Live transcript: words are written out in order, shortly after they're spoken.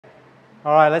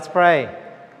All right, let's pray.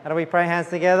 How do we pray? Hands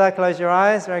together, close your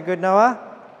eyes. Very good, Noah.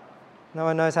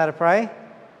 Noah knows how to pray.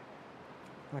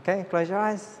 Okay, close your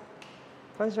eyes.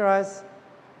 Close your eyes.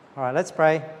 All right, let's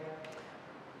pray.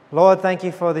 Lord, thank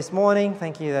you for this morning.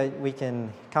 Thank you that we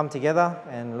can come together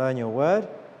and learn your word.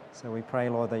 So we pray,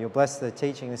 Lord, that you'll bless the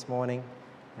teaching this morning,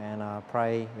 and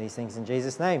pray these things in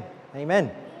Jesus' name.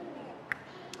 Amen.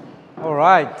 All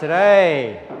right,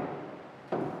 today,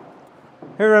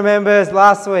 who remembers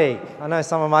last week? I know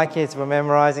some of my kids were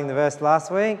memorizing the verse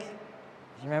last week. Do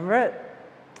you remember it?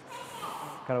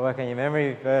 Got to work on your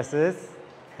memory verses.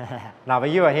 No,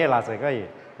 but you were here last week, were you?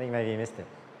 I think maybe you missed it.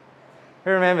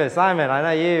 Who remembers? Simon, I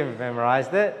know you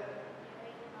memorized it.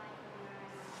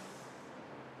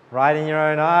 Right in your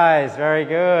own eyes. Very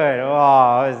good.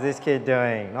 Oh, what is this kid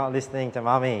doing? Not listening to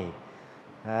mummy.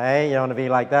 Hey, you don't want to be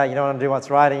like that. You don't want to do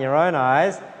what's right in your own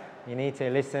eyes. You need to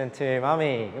listen to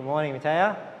mummy. Good morning,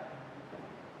 Matea.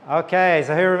 Okay,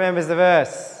 so who remembers the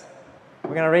verse? We're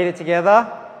going to read it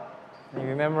together. If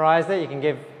you memorized it, you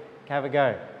can have a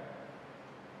go.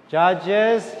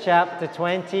 Judges chapter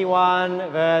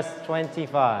 21, verse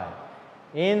 25.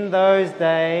 In those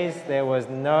days there was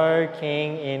no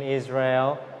king in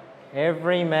Israel.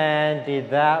 Every man did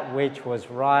that which was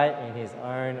right in his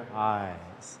own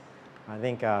eyes. I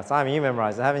think, Simon, you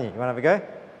memorized it, haven't you? You want to have a go?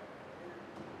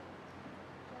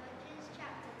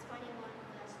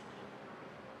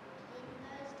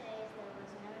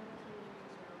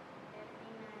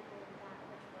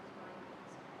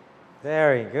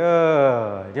 Very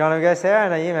good. Do you want to go, Sarah? I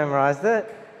know you memorized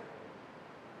it.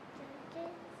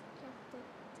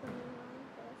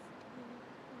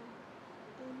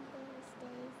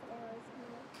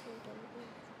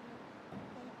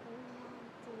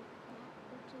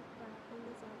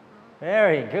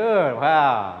 Very good.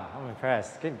 Wow. I'm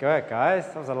impressed. Good work, guys.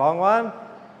 That was a long one.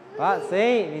 But see,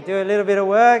 if you do a little bit of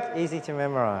work, easy to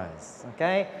memorize.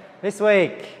 Okay? This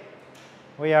week,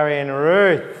 we are in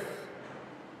Ruth.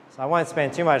 So I won't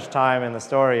spend too much time in the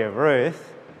story of Ruth,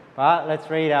 but let's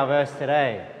read our verse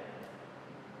today.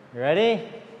 You ready?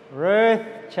 Ruth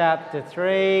chapter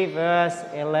 3, verse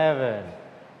 11.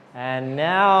 And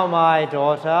now, my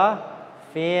daughter,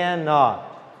 fear not.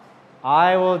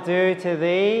 I will do to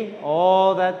thee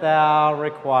all that thou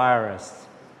requirest.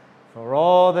 For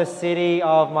all the city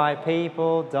of my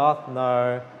people doth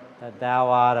know that thou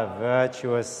art a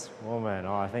virtuous woman.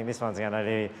 Oh, I think this one's going to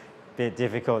be bit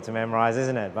difficult to memorize,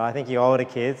 isn't it? But I think you older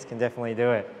kids can definitely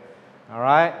do it. All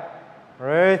right?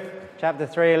 Ruth, chapter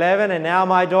 3:11. And now,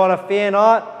 my daughter, fear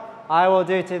not. I will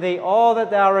do to thee all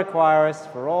that thou requirest,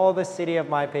 for all the city of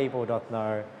my people doth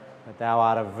know that thou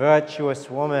art a virtuous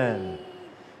woman.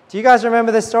 Do you guys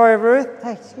remember the story of Ruth?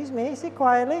 Hey, excuse me, sit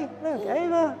quietly. Look,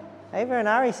 Ava and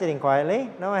Ari sitting quietly.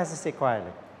 No one has to sit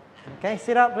quietly. Okay,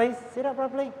 sit up, please. Sit up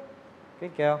properly.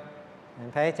 Good girl.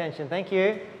 And pay attention. Thank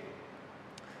you.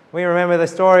 We remember the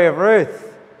story of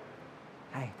Ruth.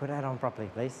 Hey, put that on properly,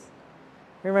 please.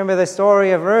 We remember the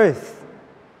story of Ruth.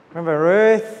 Remember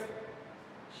Ruth?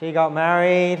 She got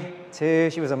married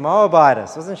she was a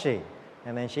Moabitess, wasn't she?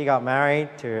 And then she got married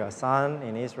to a son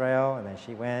in Israel, and then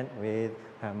she went with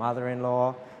her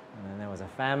mother-in-law, and then there was a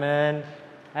famine.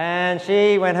 And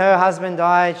when her husband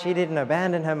died, she didn't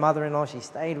abandon her mother-in-law, she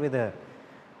stayed with her.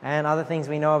 And other things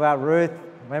we know about Ruth,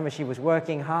 remember, she was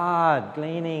working hard,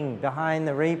 gleaning behind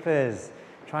the reapers,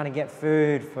 trying to get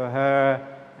food for her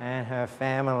and her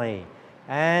family.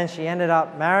 And she ended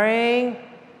up marrying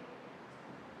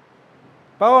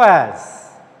Boaz.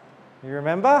 You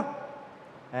remember?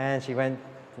 And she went,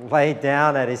 laid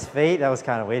down at his feet. That was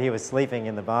kind of weird. He was sleeping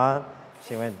in the barn.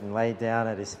 She went and laid down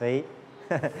at his feet.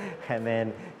 And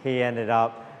then he ended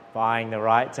up buying the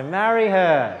right to marry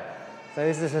her. So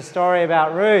this is a story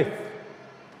about Ruth.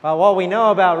 But what we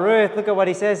know about Ruth, look at what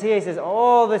he says here. He says,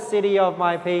 all the city of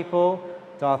my people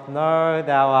doth know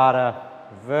thou art a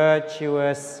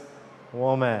virtuous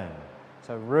woman.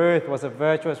 So Ruth was a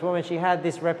virtuous woman. She had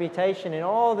this reputation in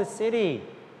all the city.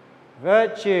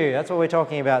 Virtue, that's what we're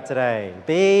talking about today.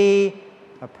 Be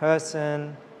a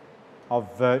person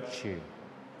of virtue.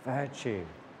 Virtue.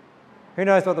 Who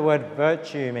knows what the word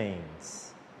virtue means?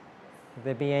 If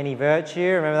there be any virtue,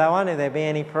 remember that one? If there be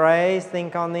any praise,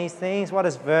 think on these things. What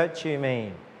does virtue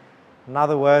mean?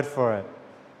 Another word for it.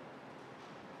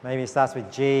 Maybe it starts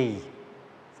with G.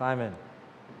 Simon.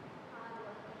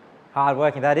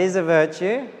 Hardworking. That is a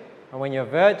virtue. And when you're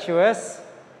virtuous,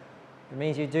 it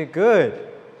means you do good,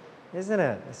 isn't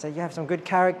it? So you have some good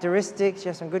characteristics, you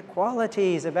have some good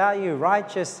qualities about you,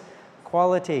 righteous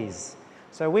qualities.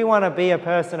 So we want to be a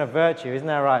person of virtue, isn't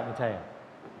that right, Matteo?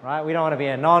 Right? We don't want to be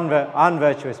an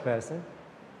unvirtuous person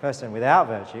without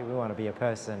virtue. We want to be a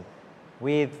person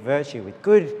with virtue, with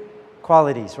good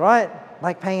qualities, right?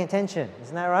 Like paying attention.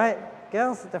 Isn't that right,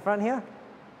 girls at the front here?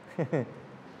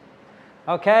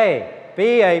 Okay,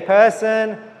 be a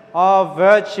person of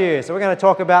virtue. So we're going to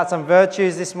talk about some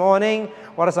virtues this morning.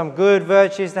 What are some good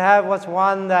virtues to have? What's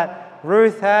one that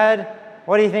Ruth had?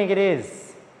 What do you think it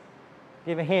is?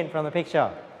 Give a hint from the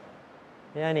picture.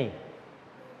 Yanni.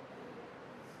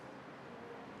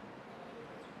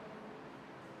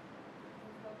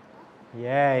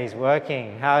 Yeah, he's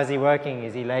working. How is he working?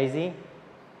 Is he lazy?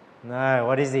 No,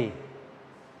 what is he?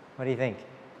 What do you think?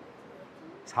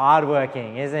 He's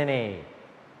hardworking, isn't he?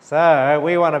 So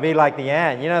we want to be like the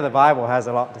ant. You know the Bible has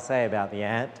a lot to say about the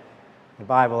ant. The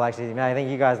Bible actually, I think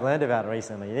you guys learned about it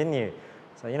recently, didn't you?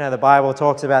 So you know the Bible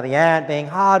talks about the ant being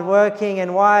hardworking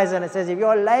and wise, and it says if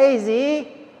you're lazy,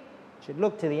 you should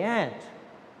look to the ant.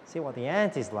 See what the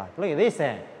ant is like. Look at this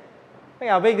ant. Look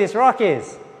how big this rock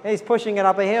is. He's pushing it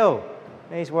up a hill.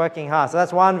 He's working hard. So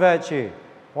that's one virtue.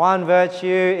 One virtue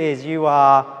is you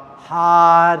are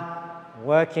hard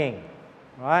working.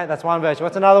 Right? That's one virtue.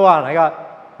 What's another one? I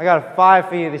got 5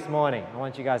 for you this morning. I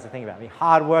want you guys to think about it. Be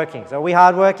hardworking. So are we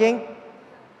hardworking?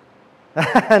 No?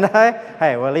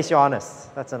 Hey, well, at least you're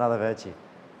honest. That's another virtue.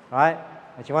 Right?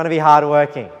 But you want to be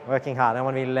hardworking. Working hard. Don't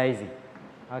want to be lazy.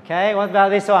 Okay? What about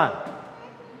this one?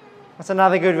 What's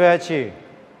another good virtue?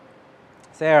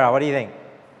 Sarah, what do you think?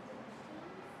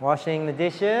 Washing the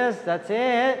dishes. That's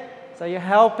it. So you're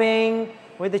helping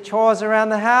with the chores around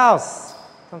the house.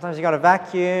 Sometimes you got to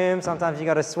vacuum. Sometimes you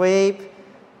got to sweep.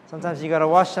 Sometimes you got to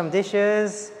wash some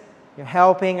dishes. You're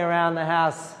helping around the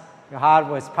house.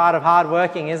 It's part of hard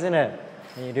working, isn't it?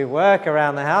 When you do work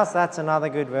around the house, that's another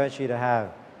good virtue to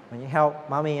have. When you help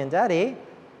mummy and daddy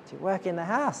to work in the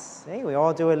house. See, we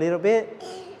all do a little bit.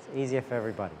 It's easier for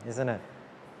everybody, isn't it?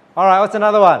 All right, what's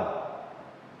another one?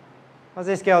 What's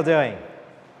this girl doing?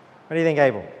 What do you think,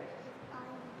 Abel?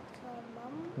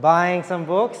 Buying some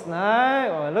books? No?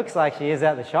 Well, it looks like she is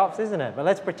at the shops, isn't it? But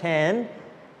let's pretend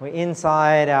we're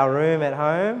inside our room at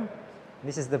home.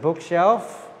 This is the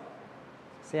bookshelf.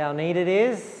 See how neat it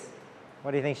is?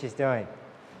 What do you think she's doing?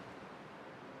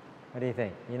 What do you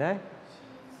think? You know?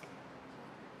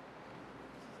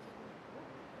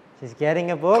 She's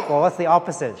getting a book? Or what's the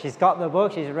opposite? She's got the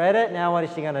book, she's read it, now what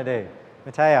is she going to do?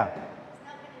 Matea?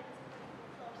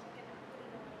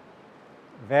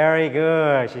 Very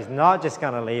good. She's not just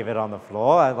going to leave it on the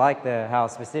floor. I like how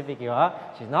specific you are.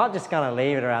 She's not just going to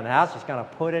leave it around the house. She's going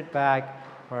to put it back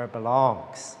where it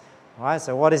belongs. All right,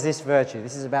 so what is this virtue?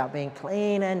 This is about being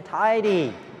clean and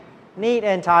tidy. Neat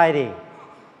and tidy.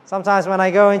 Sometimes when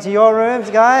I go into your rooms,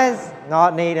 guys,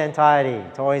 not neat and tidy.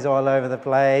 Toys all over the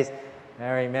place.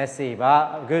 Very messy.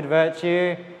 But a good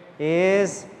virtue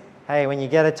is, hey, when you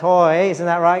get a toy, isn't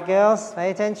that right, girls? Pay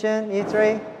attention, you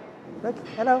three. Look,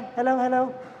 hello, hello,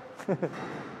 hello.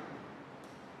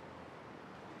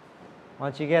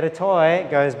 Once you get a toy,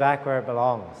 it goes back where it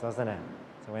belongs, doesn't it?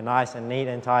 So we're nice and neat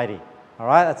and tidy. All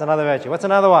right, that's another virtue. What's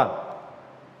another one?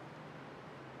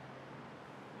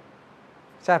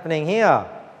 What's happening here?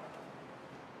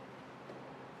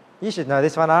 You should know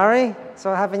this one, Ari. That's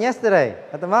what happened yesterday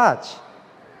at the march.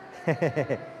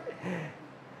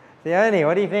 Theone,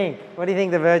 what do you think? What do you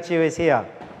think the virtue is here?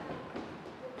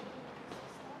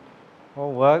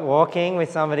 Well, walking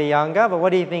with somebody younger, but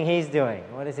what do you think he's doing?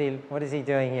 What is he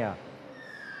doing here?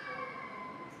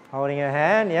 Holding her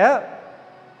hand, yep.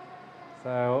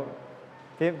 So,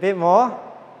 bit more.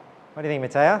 What do you think,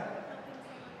 Matea?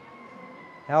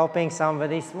 Helping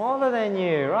somebody smaller than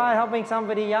you, right? Helping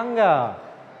somebody younger.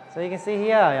 So you can see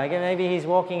here, maybe he's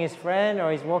walking his friend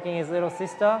or he's walking his little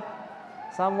sister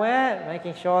somewhere,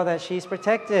 making sure that she's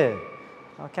protected.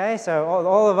 Okay, so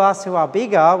all of us who are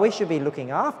bigger, we should be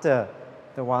looking after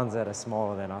the ones that are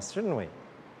smaller than us, shouldn't we?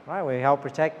 Right? We help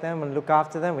protect them and look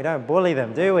after them. We don't bully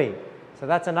them, do we? So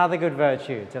that's another good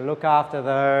virtue, to look after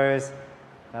those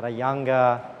that are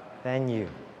younger than you.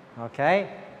 Okay?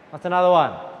 What's another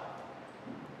one?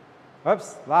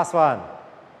 Oops, last one.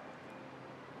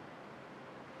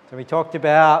 So we talked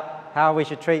about how we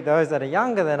should treat those that are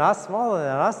younger than us, smaller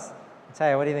than us. I'll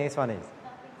tell you, what do you think this one is?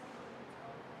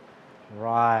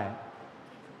 Right.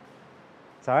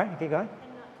 Sorry, keep going.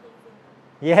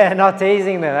 Yeah, not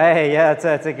teasing them. Hey, yeah,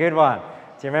 it's a good one.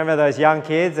 Do you remember those young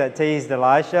kids that teased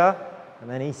Elisha? And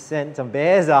then he sent some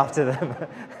bears after them.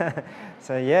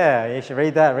 So yeah, you should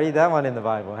read that one in the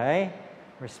Bible, hey?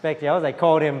 Respect yours. They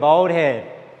called him Baldhead.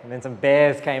 And then some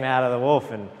bears came out of the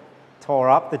wolf and tore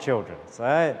up the children. So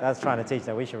that's trying to teach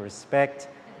that we should respect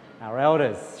our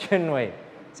elders, shouldn't we?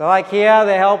 So like here,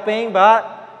 they're helping,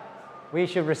 but we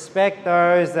should respect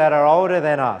those that are older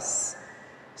than us.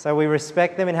 So we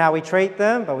respect them in how we treat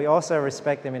them, but we also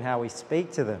respect them in how we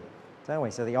speak to them, don't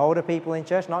we? So the older people in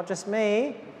church, not just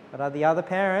me, but the other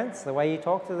parents, the way you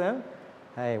talk to them.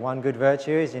 Hey, one good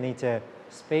virtue is you need to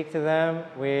speak to them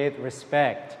with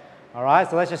respect. All right,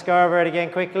 so let's just go over it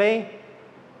again quickly.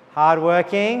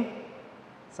 Hardworking.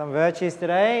 Some virtues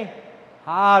today.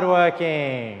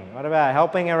 Hardworking. What about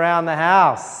helping around the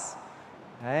house?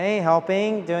 Hey,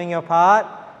 helping, doing your part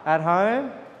at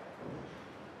home.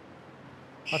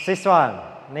 What's this one?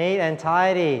 Neat and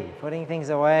tidy, putting things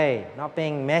away, not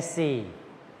being messy,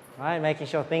 right? Making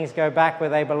sure things go back where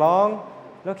they belong.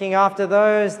 Looking after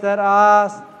those that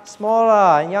are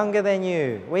smaller and younger than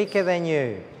you, weaker than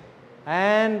you.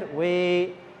 And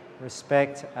we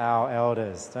respect our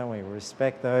elders, don't we? We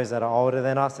respect those that are older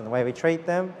than us in the way we treat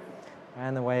them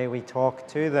and the way we talk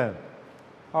to them.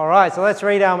 All right, so let's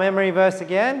read our memory verse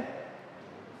again.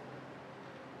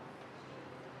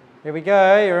 Here we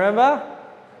go, you remember?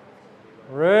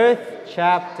 Ruth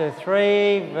chapter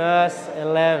 3, verse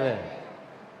 11.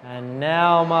 And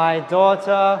now, my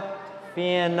daughter,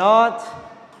 fear not,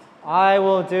 I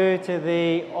will do to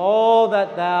thee all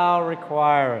that thou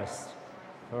requirest.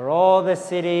 For all the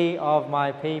city of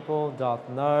my people doth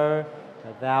know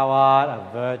that thou art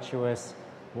a virtuous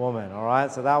woman. All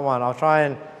right, so that one, I'll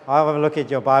have a look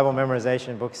at your Bible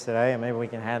memorization books today, and maybe we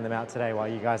can hand them out today while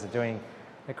you guys are doing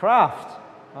the craft.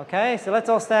 Okay, so let's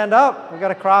all stand up. We've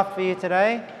got a craft for you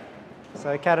today.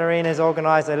 So Katarina's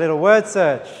organised a little word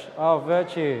search of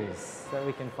virtues that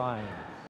we can find.